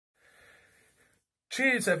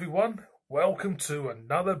Cheers everyone, welcome to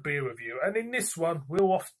another beer review, and in this one we're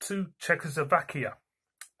off to Czechoslovakia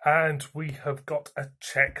and we have got a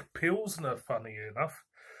Czech Pilsner, funny enough,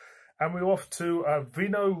 and we're off to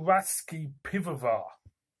Vinohradsky Pivovar,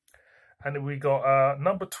 and we got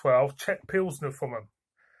number 12 Czech Pilsner from them.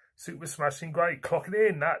 Super smashing great, clocking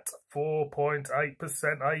in at 4.8%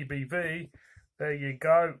 ABV. There you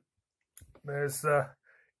go, there's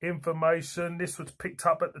information. This was picked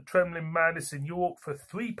up at the Tremlin Madness in York for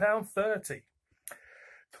 £3.30.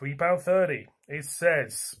 £3.30. It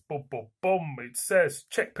says, boom, boom, boom. It says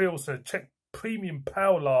Czech Pilsner, Czech Premium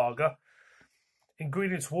Power Lager.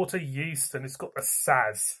 Ingredients: water, yeast, and it's got the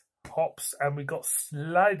Saz hops, and we got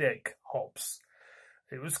Sladek hops.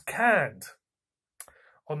 It was canned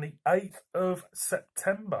on the 8th of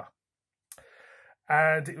September,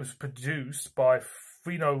 and it was produced by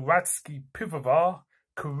Vinohradsky Pivovar,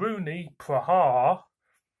 Karuni, Praha,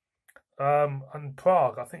 and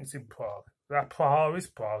Prague. I think it's in Prague. That Praha is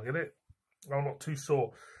Prague, isn't it? I'm not too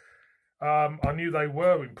sure. I knew they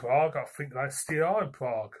were in Prague. I think they still are in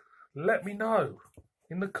Prague. Let me know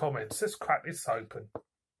in the comments. Let's crack this open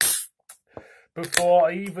before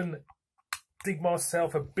I even dig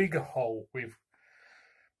myself a bigger hole with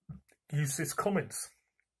useless comments.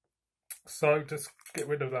 So just get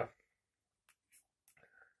rid of that.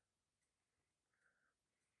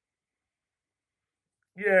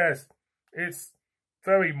 Yes, it's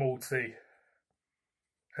very malty,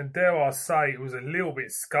 and dare I say, it was a little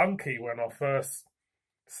bit skunky when I first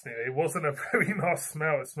sniffed it. It wasn't a very nice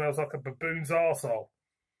smell. It smells like a baboon's arsehole.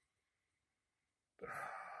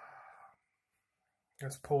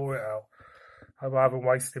 Let's pour it out. Hope I haven't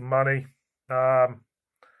wasted money.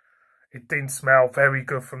 It didn't smell very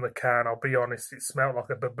good from the can, I'll be honest. It smelled like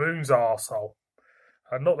a baboon's arsehole.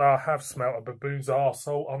 Not that I have smelt a baboon's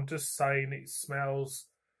arsehole, I'm just saying it smells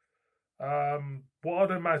what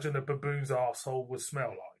I'd imagine a baboon's arsehole would smell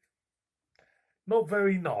like. Not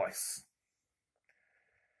very nice.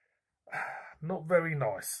 Not very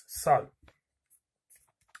nice. So,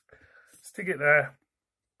 stick it there.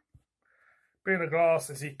 Being a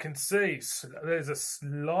glass, as you can see, there's a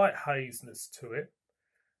slight haziness to it.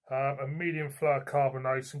 A medium flow of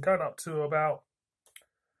carbonation, going up to about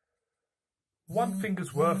one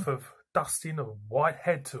finger's worth of dusting of white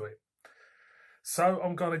head to it. So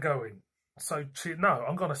I'm going to go in. So, no,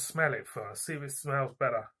 I'm going to smell it first, see if it smells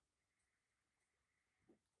better.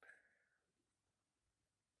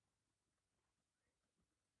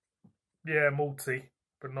 Yeah, malty,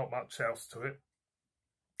 but not much else to it.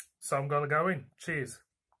 So I'm going to go in. Cheers.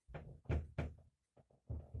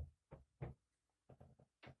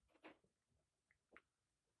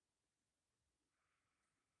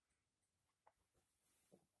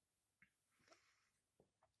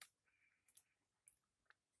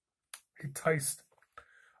 It tastes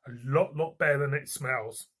a lot better than it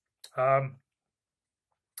smells. I'm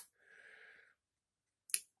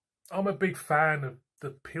a big fan of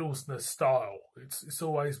the Pilsner style. It's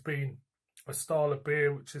always been a style of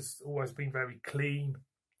beer which has always been very clean,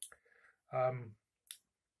 around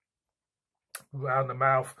the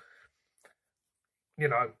mouth. You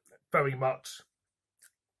know, very much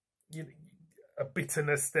a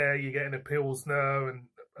bitterness there. You get in a Pilsner and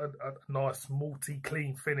a nice malty,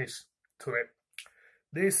 clean finish to it.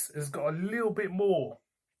 This has got a little bit more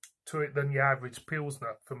to it than the average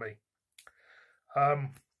Pilsner for me.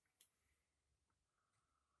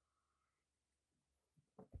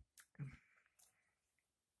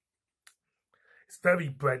 It's very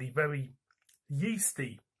bready, very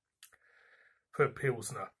yeasty for a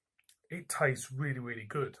Pilsner. It tastes really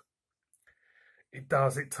good. It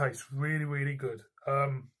does, it tastes really good.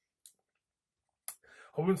 I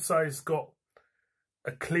wouldn't say it's got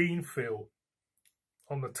a clean feel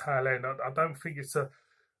on the tail end. I don't think it's a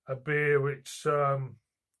beer which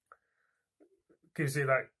gives you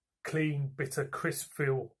that clean, bitter, crisp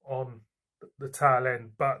feel on the tail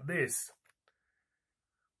end. But this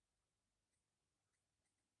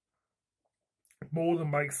more than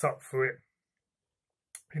makes up for it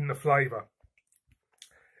in the flavour.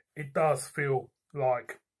 It does feel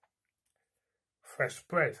like fresh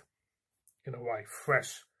bread in a way,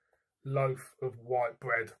 fresh loaf of white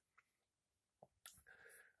bread.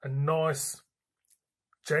 A nice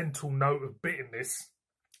gentle note of bitterness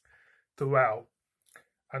throughout,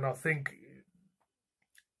 and I think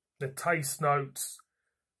the taste notes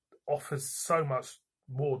offers so much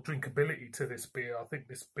more drinkability to this beer. I think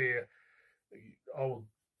this beer I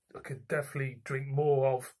could definitely drink more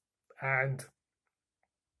of and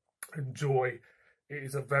enjoy. It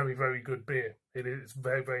is a very good beer. It is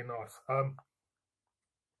very nice.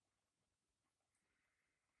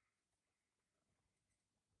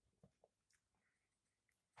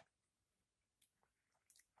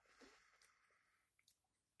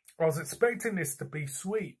 I was expecting this to be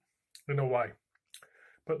sweet in a way,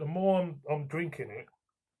 but the more I'm drinking it,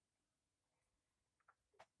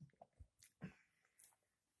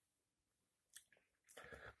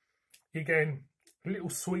 you're getting a little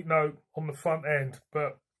sweet note on the front end,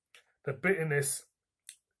 but the bitterness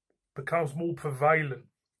becomes more prevalent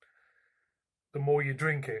the more you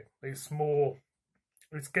drink it. It's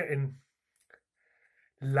getting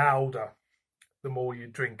louder the more you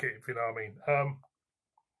drink it, if you know what I mean.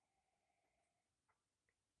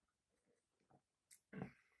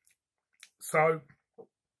 So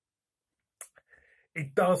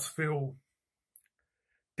it does feel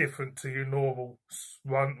different to your normal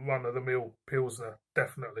run-of-the-mill Pilsner,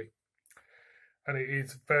 definitely. And it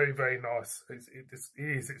is very, very nice.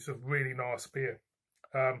 It's a really nice beer.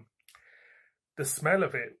 The smell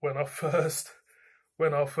of it when I first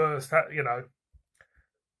had,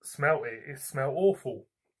 smelt it, it smelled awful.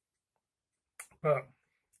 But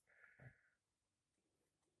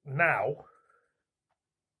now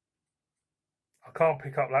I can't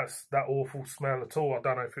pick up that awful smell at all. I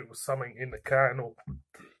don't know if it was something in the can or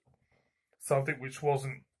something which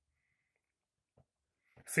wasn't.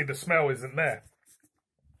 See, the smell isn't there.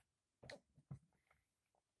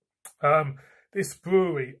 This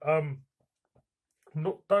brewery, don't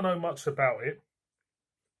know much about it.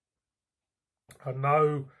 I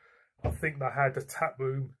think they had a tap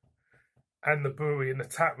room, and the brewery in the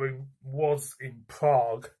tap room was in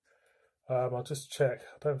Prague. I'll just check.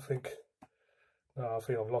 I think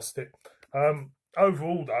I've lost it.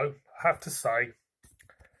 Overall, though, I have to say,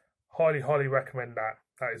 highly, highly recommend that.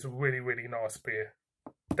 That is a really, really nice beer.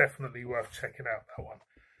 Definitely worth checking out, that one.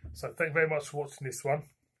 So thank you very much for watching this one,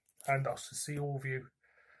 and I shall see all of you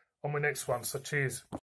on my next one. So cheers.